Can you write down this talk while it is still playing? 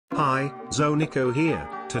Hi, Zoniko here.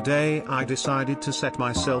 Today I decided to set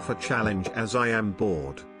myself a challenge as I am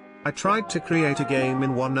bored. I tried to create a game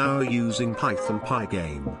in 1 hour using Python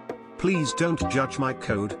pygame. Please don't judge my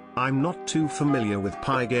code, I'm not too familiar with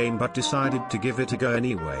pygame but decided to give it a go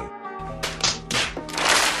anyway.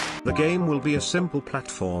 The game will be a simple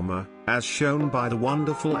platformer, as shown by the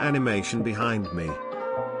wonderful animation behind me.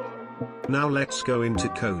 Now let's go into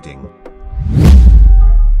coding.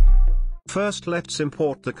 First let's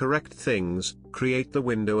import the correct things, create the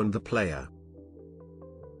window and the player.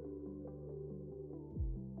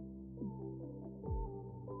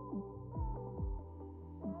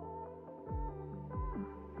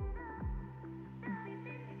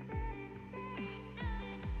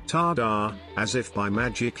 Tada, as if by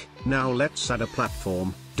magic. Now let's add a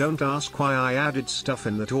platform. Don't ask why I added stuff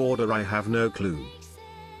in that order, I have no clue.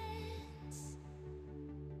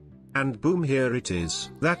 And boom, here it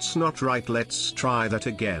is. That's not right, let's try that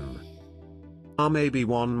again. Maybe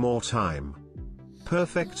one more time.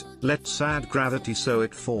 Perfect, let's add gravity so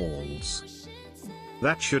it falls.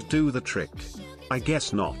 That should do the trick. I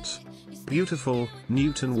guess not. Beautiful,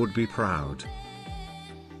 Newton would be proud.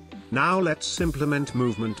 Now let's implement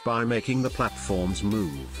movement by making the platforms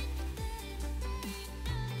move.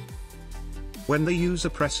 When the user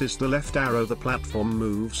presses the left arrow, the platform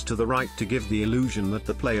moves to the right to give the illusion that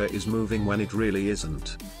the player is moving when it really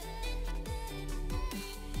isn't.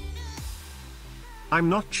 I'm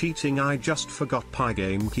not cheating, I just forgot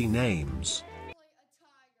pygame key names.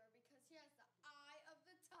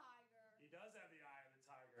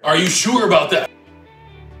 Are you sure about that?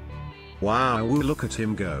 Wow, look at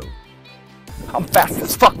him go. I'm fast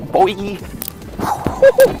as fuck, boy!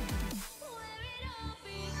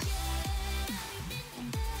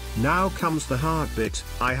 Now comes the hard bit,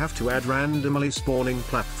 I have to add randomly spawning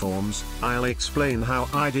platforms. I'll explain how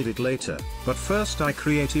I did it later, but first I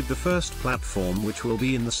created the first platform which will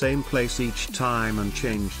be in the same place each time and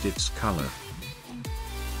changed its color.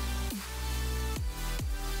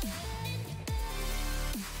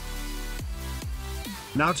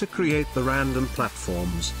 Now to create the random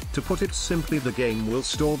platforms, to put it simply, the game will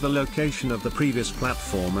store the location of the previous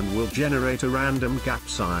platform and will generate a random gap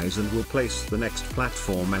size and will place the next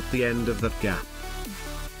platform at the end of that gap.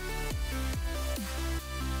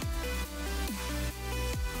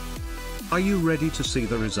 Are you ready to see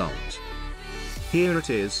the result? Here it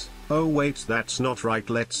is. Oh wait, that's not right,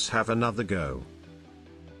 let's have another go.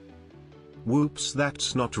 Whoops,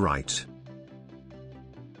 that's not right.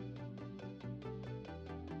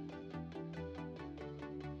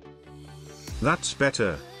 That's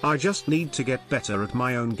better, I just need to get better at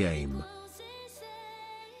my own game.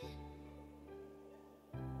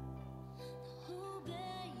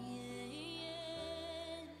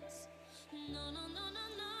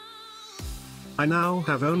 I now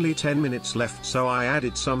have only 10 minutes left, so I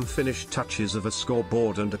added some finished touches of a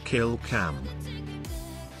scoreboard and a kill cam.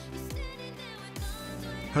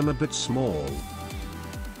 I'm a bit small.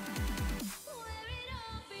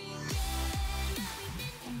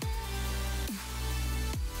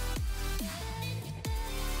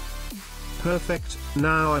 Perfect,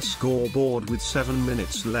 now a scoreboard with 7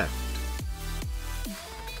 minutes left.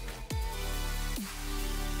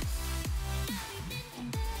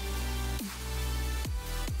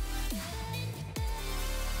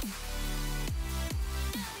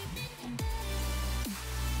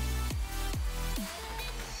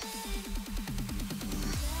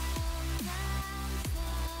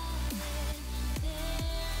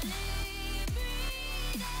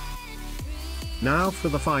 Now for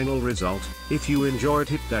the final result. If you enjoyed,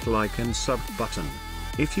 hit that like and sub button.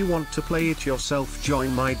 If you want to play it yourself,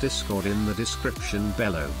 join my Discord in the description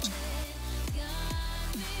below.